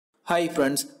Hi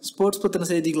friends, sports பத்தின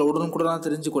செய்திகளை உடனுக்குடன்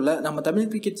தெரிஞ்சுக்கொள்ள நம்ம தமிழ்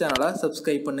கிரிக்கெட் சேனலை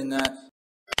சப்ஸ்கிரைப் பண்ணுங்க.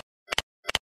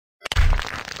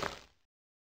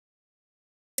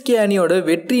 சிஎஸ்கே அணியோட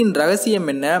வெற்றியின் ரகசியம்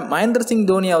என்ன, மகேந்திர சிங்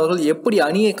தோனி அவர்கள் எப்படி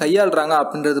அணியை கையாளுறாங்க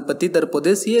அப்படின்றது பத்தி தற்போது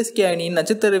சிஎஸ்கே அணியின்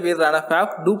நட்சத்திர வீரரான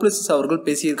ஃபேஃப் டு பிளெசிஸ் அவர்கள்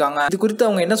பேசியிருக்காங்க. இது குறித்து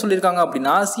அவங்க என்ன சொல்லியிருக்காங்க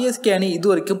அப்படின்னா, சிஎஸ்கே அணி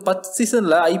இதுவரைக்கும் 10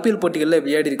 சீசன்ல ஐபிஎல் போட்டிகளில்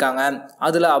விளையாடி இருக்காங்க.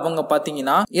 அதுல அவங்க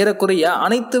பாத்தீங்கன்னா ஏறக்குறைய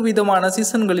அனைத்து விதமான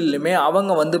சீசன்களிலுமே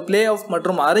அவங்க பிளே ஆஃப்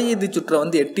மற்றும் அரையிறுதி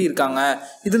சுற்றை எட்டி இருக்காங்க.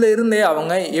 இதுல இருந்தே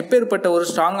அவங்க எப்பேற்பட்ட ஒரு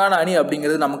ஸ்ட்ராங்கான அணி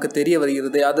அப்படிங்கிறது நமக்கு தெரிய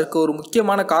வருகிறது. அதற்கு ஒரு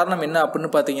முக்கியமான காரணம் என்ன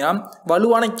அப்படின்னு பாத்தீங்கன்னா,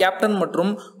 வலுவான கேப்டன்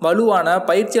மற்றும் வலுவான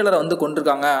பயிற்சியாளரை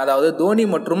கொண்டிருக்காங்க. அதாவது தோனி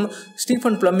மற்றும்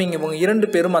ஸ்டீஃபன் பிளமிங் இவங்க 2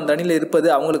 பேரும் அந்த அணியில் இருப்பது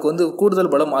அவங்களுக்கு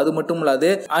கூடுதல் பலம். அது மட்டும் இல்லாது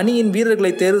அணியின்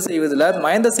வீரர்களை தேர்வு செய்வதில்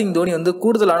மகேந்திர சிங் தோனி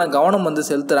கூடுதலான கவனம்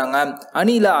செலுத்துறாங்க.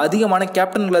 அணியில அதிகமான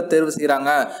கேப்டன்களை தேர்வு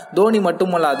செய்யறாங்க. தோனி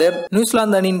மட்டுமல்லாது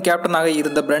நியூசிலாந்து அணியின் கேப்டனாக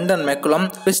இருந்த பிரெண்டன் மெக்குலம்,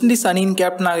 வெஸ்ட் இண்டீஸ் அணியின்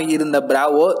கேப்டனாக இருந்த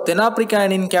பிராவோ, தென்னாப்பிரிக்கா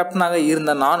அணியின் கேப்டனாக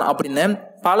இருந்த நான் அப்படின்னு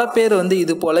பல பேர்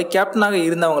இது போல கேப்டனாக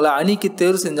இருந்தவங்களை அணிக்கு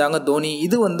தேர்வு செஞ்சாங்க தோனி.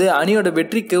 இது அணியோட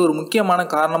வெற்றிக்கு ஒரு முக்கியமான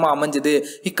காரணமா அமைஞ்சது.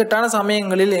 இக்கட்டான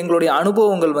சமயங்களில் எங்களுடைய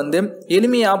அனுபவங்கள்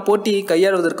எளிமையா போட்டியை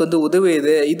கையாளுவதற்கு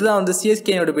உதவியது. இதுதான்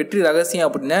சிஎஸ்கே வெற்றி ரகசியம்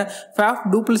அப்படின்னு ஃபேஃப்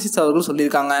டு பிளெசிஸ் அவர்கள்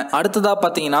சொல்லியிருக்காங்க. அடுத்ததா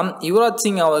பாத்தீங்கன்னா, யுவராஜ்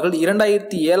சிங் அவர்கள்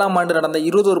 2007ஆம் ஆண்டு நடந்த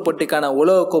 21 போட்டிக்கான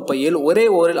உலக கோப்பையில் ஒரே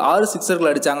ஓவரில் 6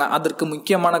 சிக்ஸர்கள் அடிச்சாங்க. அதற்கு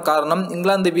முக்கியமான காரணம்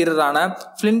இங்கிலாந்து வீரரான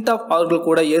ஃபிளின்டாஃப் அவர்கள்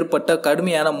கூட ஏற்பட்ட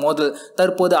கடுமையான மோதல்.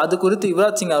 தற்போது அது குறித்து யுவராஜ்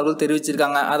சிங் அவர்கள்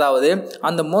தெரிவிச்சிருக்காங்க. அதாவது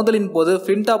அந்த மோதலின் போது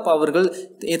ஃபிளின்டாஃப் அவர்கள்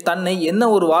தன்னை என்ன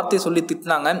ஒரு வார்த்தை சொல்லி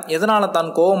திட்டினாங்க, எதனால தான்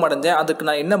கோபம் அடைஞ்சேன், அதுக்கு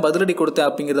நான் என்ன பதிலடி கொடுத்தேன்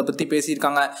அப்படிங்கிறத பத்தி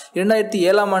பேசியிருக்காங்க.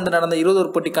 2007ஆம் ஆண்டு நடந்த 21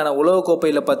 போட்டிக்கான உலக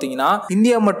கோப்பையில பாத்தீங்கன்னா,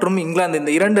 இந்தியா மற்றும் இங்கிலாந்து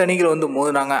இந்த 2 அணிகள்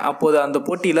மோதினாங்க. அப்போது அந்த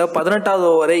போட்டியில 18வது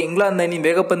ஓவரை இங்கிலாந்து அணி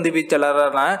வேகப்பந்து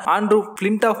வீச்சாளரான ஆண்ட்ரூ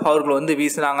ஃபிளின்டாஃப் அவர்கள்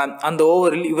வீசினாங்க. அந்த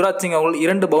ஓவரில் யுவராஜ் சிங் அவர்கள்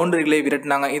 2 பவுண்டரிகளை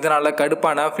விரட்டினாங்க. இதனால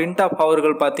கடுப்பான ஃபிளின்டாஃப்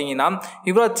அவர்கள் பாத்தீங்கன்னா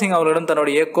யுவராஜ் சிங் அவர்களிடம்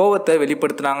தன்னுடைய கோபத்தை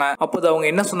வெளிப்படுத்தினாங்க. அப்போது அவங்க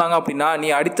என்ன சொன்னாங்க அப்படின்னா, நீ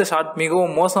அடித்த ஷாட்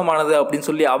மிகவும் மோசமானது அப்படின்னு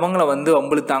சொல்லி அவங்கள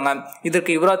வம்பிழுத்தாங்க.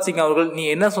 இதற்கு யுவராஜ் சிங் அவர்கள் நீ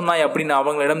என்ன சொன்னாய் அப்படின்னு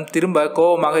அவங்களிடம் திரும்ப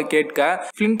கோபமாக கேட்க,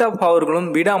 ஃபிளின்டாஃப் அவர்களும்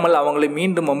விடாமல் அவங்களை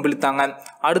மீண்டும் வம்பிழுத்தாங்க.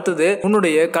 அடுத்தது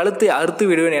உன்னுடைய கழுத்தை அறுத்து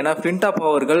விடுவேன் என ஃபிளின்டாஃப்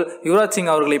அவர்கள் யுவராஜ்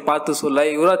சிங் அவர்களை பார்த்து சொல்ல,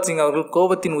 யுவராஜ் சிங் அவர்கள்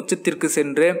கோபத்தின் உச்சத்திற்கு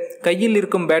சென்று கையில்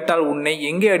இருக்கும் பேட்டால் உன்னை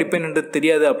எங்கே அடிப்பேன் என்று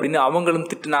தெரியாது அப்படின்னு அவங்களும்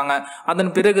திட்டினாங்க.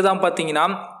 அதன் பிறகுதான் பாத்தீங்கன்னா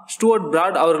ஸ்டூவர்ட்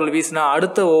பிராட் அவர்கள் வீசின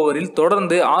அடுத்த ஓவரில்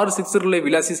தொடர்ந்து 6 சிக்ஸர்களை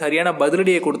விளாசி சரியான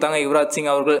பதிலடியை கொடுத்தாங்க யுவராஜ் சிங்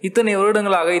அவர்கள். இத்தனை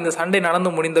வருடங்களாக இந்த சண்டை நடந்து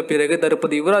முடிந்த பிறகு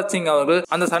தற்போது யுவராஜ் சிங் அவர்கள்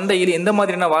அந்த சண்டையில் எந்த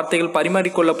மாதிரியான வார்த்தைகள்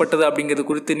பரிமாறிக்கொள்ளப்பட்டது அப்படிங்கிறது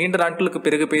குறித்து நீண்ட நாட்களுக்கு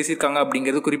பிறகு பேசியிருக்காங்க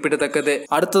அப்படிங்கிறது குறிப்பிடத்தக்கது.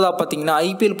 அடுத்ததா பாத்தீங்கன்னா,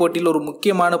 ஐபிஎல் போட்டியில் ஒரு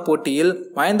முக்கியமான போட்டியில்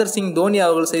மகேந்திர சிங் தோனி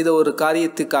அவர்கள் செய்த ஒரு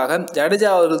காரியத்துக்காக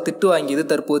ஜடேஜா அவர்கள் திட்டு வாங்கியது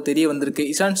தற்போது தெரிய வந்திருக்கு.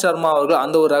 இஷாந்த் சர்மா அவர்கள்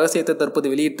அந்த ஒரு ரகசியத்தை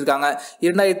தற்போது வெளியிட்டிருக்காங்க.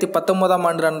 2019ஆம்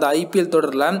ஆண்டு நடந்த ஐபிஎல்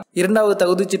தொடரில் 2வது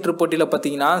தகுதி சுற்று போட்டியில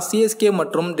பாத்தீங்கன்னா சிஎஸ்கே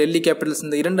மற்றும் டெல்லி கேபிட்டல்ஸ்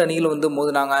இந்த 2 அணிகளும்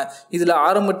மோதினாங்க. இதுல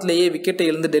ஆரம்பத்திலேயே விக்கெட்டை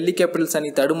இழந்து டெல்லி கேபிட்டல்ஸ் அணி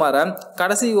தடுமாற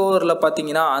கடைசி ஓவர்ல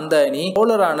பாத்தீங்கன்னா அந்த அணி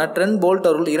பவுலரான ட்ரெண்ட் போல்ட்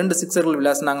அவர்கள் 2 சிக்ஸர்கள்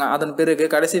விளாசினாங்க. அதன் பிறகு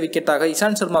கடைசி விக்கெட்டாக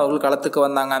இஷாந்த் சர்மா அவர்கள் களத்துக்கு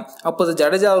வந்தாங்க. அப்போது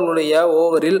ஜடேஜா அவர்களுடைய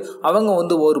ஓவரில்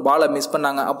அவங்க ஒரு பாலை மிஸ்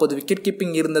பண்ணாங்க. அப்போது விக்கெட்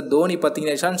கீப்பிங் இருந்த தோனி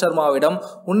பாத்தீங்கன்னா இஷாந்த் சர்மாவிடம்,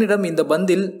 உன்னிடம் இந்த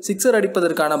பந்தில் சிக்ஸர்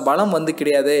அடிப்பதற்கான பலம்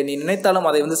கிடையாது, நீ நினைத்தாலும்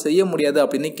அதை செய்ய முடியாது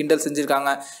அப்படின்னு கிண்டல் செஞ்சிருக்காங்க.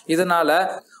 இதனால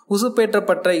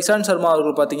உசுப்பேற்றப்பட்ட இஷாந்த் சர்மா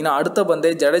அவர்கள் பாத்தீங்கன்னா அடுத்த பந்தை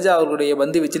ஜடேஜா அவர்களுடைய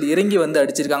பந்து வீச்சில் இறங்கி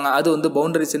அடிச்சிருக்காங்க. அது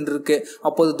பவுண்டரி சென்றிருக்கு.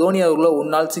 அப்போது தோனி அவர்களோ,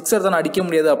 உன்னால் சிக்ஸர் தான் அடிக்க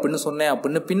முடியாது அப்படின்னு சொன்னேன்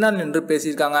அப்படின்னு பின்னால் நின்று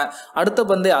பேசியிருக்காங்க. அடுத்த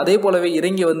பந்தை அதே போலவே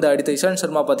இறங்கி அடித்த இஷாந்த்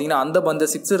சர்மா பாத்தீங்கன்னா அந்த பந்தை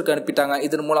சிக்ஸருக்கு அனுப்பிட்டாங்க.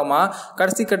 இதன் மூலமா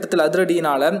கடைசி கட்டத்தில்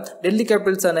அதிரடியினால டெல்லி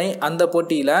கேபிட்டல்ஸ் அணி அந்த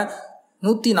போட்டியில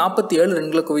 147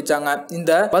 ரன்களை குவிச்சாங்க.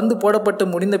 இந்த பந்து போடப்பட்டு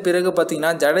முடிந்த பிறகு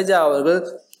பாத்தீங்கன்னா ஜடேஜா அவர்கள்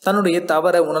தன்னுடைய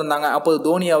தவறை உணர்ந்தாங்க. அப்போது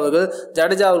தோனி அவர்கள்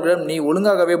ஜடேஜா அவர்களிடம், நீ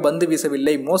ஒழுங்காகவே பந்து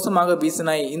வீசவில்லை, மோசமாக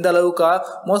வீசினாய், இந்த அளவுக்கா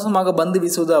மோசமாக பந்து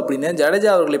வீசுவது அப்படின்னு ஜடேஜா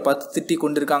அவர்களை பார்த்து திட்டிக்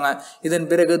கொண்டிருக்காங்க. இதன்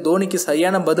பிறகு தோனிக்கு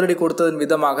சரியான பதிலடி கொடுத்ததன்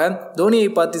விதமாக தோனியை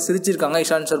பார்த்து சிரிச்சிருக்காங்க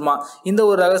இஷாந்த் சர்மா. இந்த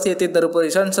ஒரு ரகசியத்தை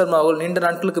தற்போது இஷாந்த் சர்மா அவர்கள் நீண்ட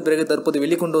நாட்களுக்கு பிறகு தற்போது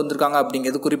வெளிக்கொண்டு வந்திருக்காங்க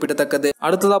அப்படிங்கிறது குறிப்பிடத்தக்கது.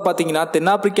 அடுத்ததா பாத்தீங்கன்னா,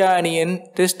 தென்னாப்பிரிக்கா அணியின்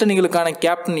டெஸ்ட் அணிகளுக்கான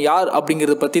கேப்டன் யார்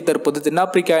அப்படிங்கிறத பத்தி தற்போது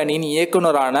தென்னாப்பிரிக்கா அணியின்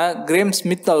இயக்குநரான கிரேம்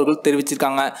ஸ்மித் அவர்கள்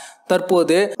தெரிவிச்சிருக்காங்க.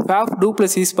 தற்போது ஃபேஃப் டு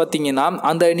பிளெசிஸ் பாத்தீங்கன்னா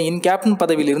அந்த அணியின் கேப்டன்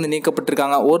பதவியில் இருந்து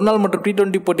நீக்கப்பட்டிருக்காங்க. ஒரு நாள் மற்றும்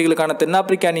T20 போட்டிகளுக்கான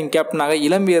தென்னாப்பிரிக்கா அணியின் கேப்டனாக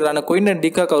இளம் வீரரான குயின்டன்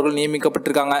டிகாக் அவர்கள்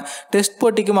நியமிக்கப்பட்டிருக்காங்க. டெஸ்ட்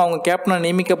போட்டிக்கும் அவங்க கேப்டனா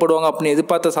நியமிக்கப்படுவாங்க அப்படின்னு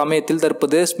எதிர்பார்த்த சமயத்தில்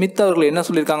தற்போது ஸ்மித் அவர்கள் என்ன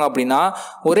சொல்லியிருக்காங்க அப்படின்னா,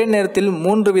 ஒரே நேரத்தில்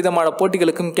 3 விதமான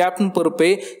போட்டிகளுக்கும் கேப்டன்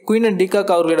பொறுப்பை குயின்டன்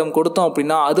டிகாக் அவர்களிடம் கொடுத்தோம்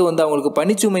அப்படின்னா அது அவங்களுக்கு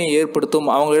பணிச்சுமையை ஏற்படுத்தும்,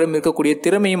 அவங்களிடம் இருக்கக்கூடிய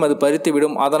திறமையும் அது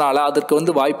பறித்துவிடும். அதனால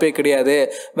அதற்கு வாய்ப்பே கிடையாது.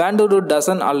 வேண்டோடு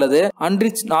டசன் அல்லது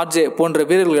அண்ட்ரிச் நார்ஜே போன்ற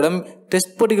வீரர்களிடம்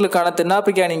டெஸ்ட் போட்டிகளுக்கான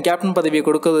தென்னாப்பிரிக்க அணியின் கேப்டன் பதவியை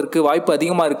கொடுப்பதற்கு வாய்ப்பு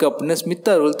அதிகமாக இருக்குது அப்படின்னு ஸ்மித்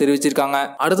அவர்கள்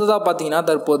தெரிவிச்சிருக்காங்க. அடுத்ததாக பார்த்தீங்கன்னா,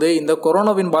 தற்போது இந்த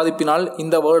கொரோனாவின் பாதிப்பினால்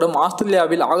இந்த வருடம்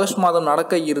ஆஸ்திரேலியாவில் ஆகஸ்ட் மாதம்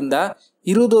நடக்க இருந்த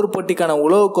 21 போட்டிக்கான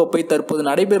உலகக்கோப்பை தற்போது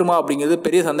நடைபெறுமா அப்படிங்கிறது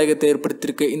பெரிய சந்தேகத்தை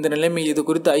ஏற்படுத்தியிருக்கு. இந்த நிலைமையில் இது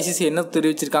குறித்து ஐசிசி என்ன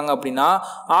தெரிவிச்சிருக்காங்க அப்படின்னா,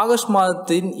 ஆகஸ்ட்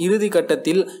மாதத்தின் இறுதி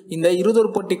கட்டத்தில் இந்த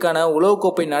 21 போட்டிக்கான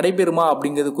உலகக்கோப்பை நடைபெறுமா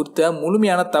அப்படிங்கிறது குறித்த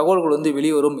முழுமையான தகவல்கள்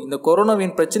வெளிவரும். இந்த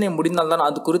கொரோனாவின் பிரச்சனை முடிந்தால்தான்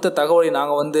அது குறித்த தகவலை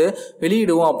நாங்கள்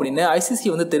வெளியிடுவோம் அப்படின்னு ஐசிசி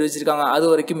தெரிவிச்சிருக்காங்க. அது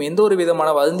வரைக்கும் எந்த ஒரு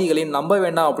விதமான வதந்திகளையும் நம்ப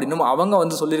வேண்டாம் அப்படின்னு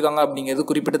அவங்க சொல்லியிருக்காங்க அப்படிங்கிறது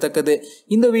குறிப்பிடத்தக்கது.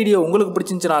 இந்த வீடியோ உங்களுக்கு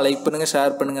பிடிச்சிருந்துச்சுன்னா லைக் பண்ணுங்க,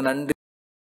 ஷேர் பண்ணுங்க. நன்றி.